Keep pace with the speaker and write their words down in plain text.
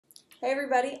Hey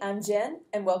everybody, I'm Jen,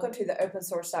 and welcome to the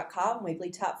Opensource.com weekly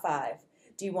top 5.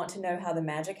 Do you want to know how the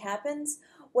magic happens?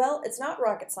 Well, it's not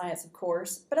rocket science, of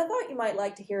course, but I thought you might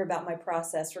like to hear about my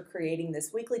process for creating this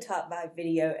weekly top 5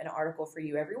 video and article for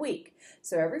you every week.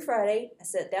 So every Friday, I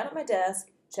sit down at my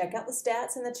desk, check out the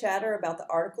stats and the chatter about the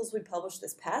articles we published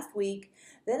this past week,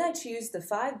 then I choose the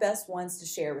 5 best ones to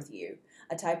share with you.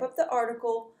 I type up the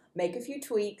article, make a few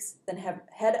tweaks, then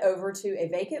head over to a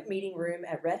vacant meeting room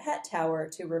at Red Hat Tower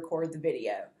to record the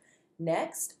video.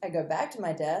 Next, I go back to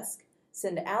my desk,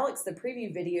 send Alex the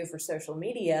preview video for social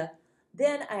media,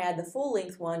 then I add the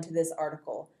full-length one to this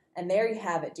article. And there you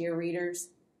have it, dear readers.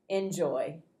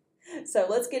 Enjoy. So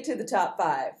let's get to the top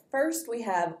 5. First, we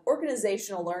have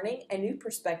organizational learning, a new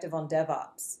perspective on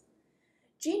DevOps.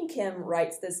 Gene Kim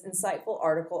writes this insightful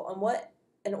article on what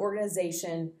an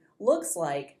organization looks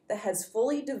like that has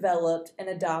fully developed and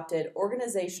adopted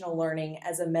organizational learning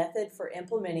as a method for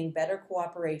implementing better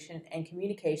cooperation and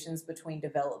communications between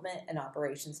development and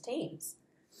operations teams.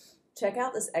 Check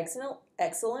out this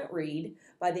excellent read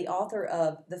by the author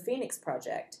of The Phoenix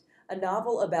Project, a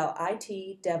novel about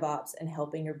IT, DevOps, and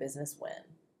helping your business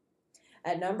win.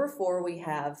 At number 4, we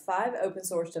have 5 open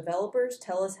source developers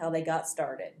tell us how they got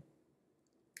started.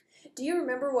 Do you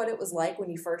remember what it was like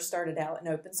when you first started out in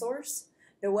open source?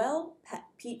 Noel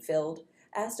Peatfield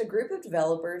asked a group of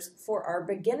developers for our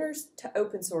Beginners to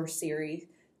Open Source series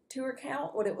to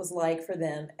recount what it was like for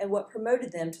them and what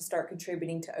promoted them to start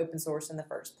contributing to open source in the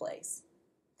first place.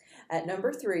 At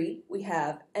number 3, we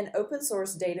have an open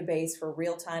source database for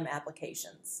real-time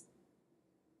applications.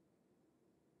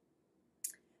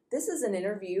 This is an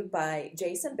interview by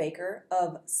Jason Baker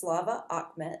of Slava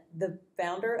Akhmet, the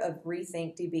founder of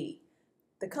RethinkDB,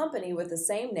 the company with the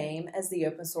same name as the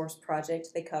open source project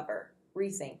they cover,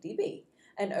 RethinkDB,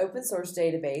 an open source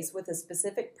database with a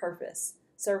specific purpose,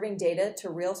 serving data to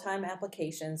real-time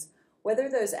applications, whether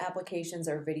those applications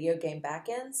are video game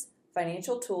backends,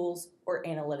 financial tools, or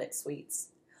analytics suites.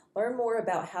 Learn more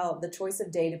about how the choice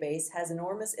of database has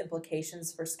enormous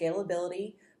implications for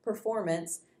scalability,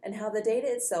 performance, and how the data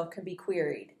itself can be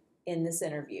queried in this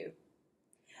interview.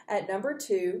 At number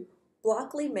 2,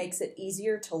 Blockly makes it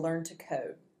easier to learn to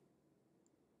code.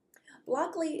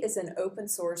 Blockly is an open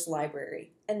source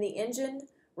library and the engine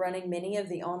running many of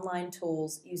the online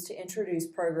tools used to introduce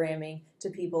programming to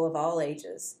people of all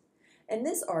ages. In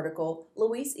this article,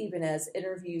 Luis Ibanez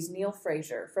interviews Neil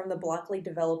Fraser from the Blockly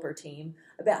developer team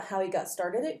about how he got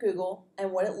started at Google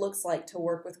and what it looks like to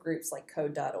work with groups like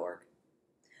Code.org.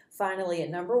 Finally,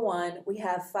 at number 1, we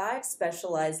have 5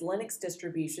 specialized Linux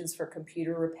distributions for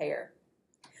computer repair.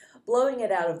 Blowing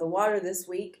it out of the water this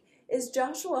week is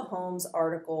Joshua Holmes'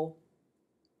 article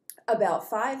about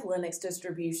 5 Linux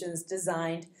distributions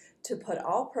designed to put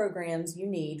all programs you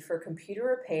need for computer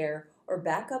repair or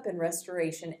backup and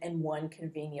restoration in one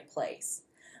convenient place.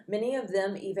 Many of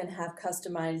them even have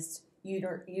customized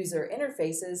user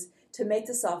interfaces to make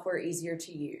the software easier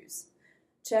to use.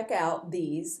 Check out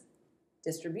these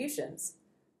distributions: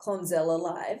 Clonezilla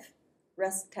Live,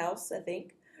 Resthouse,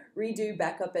 Redo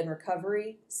Backup and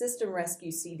Recovery, System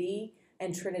Rescue CD,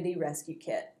 and Trinity Rescue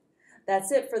Kit.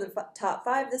 That's it for the top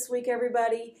 5 this week,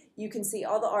 everybody. You can see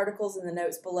all the articles in the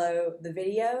notes below the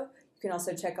video. You can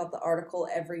also check out the article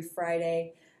every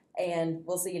Friday, and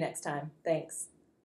we'll see you next time. Thanks.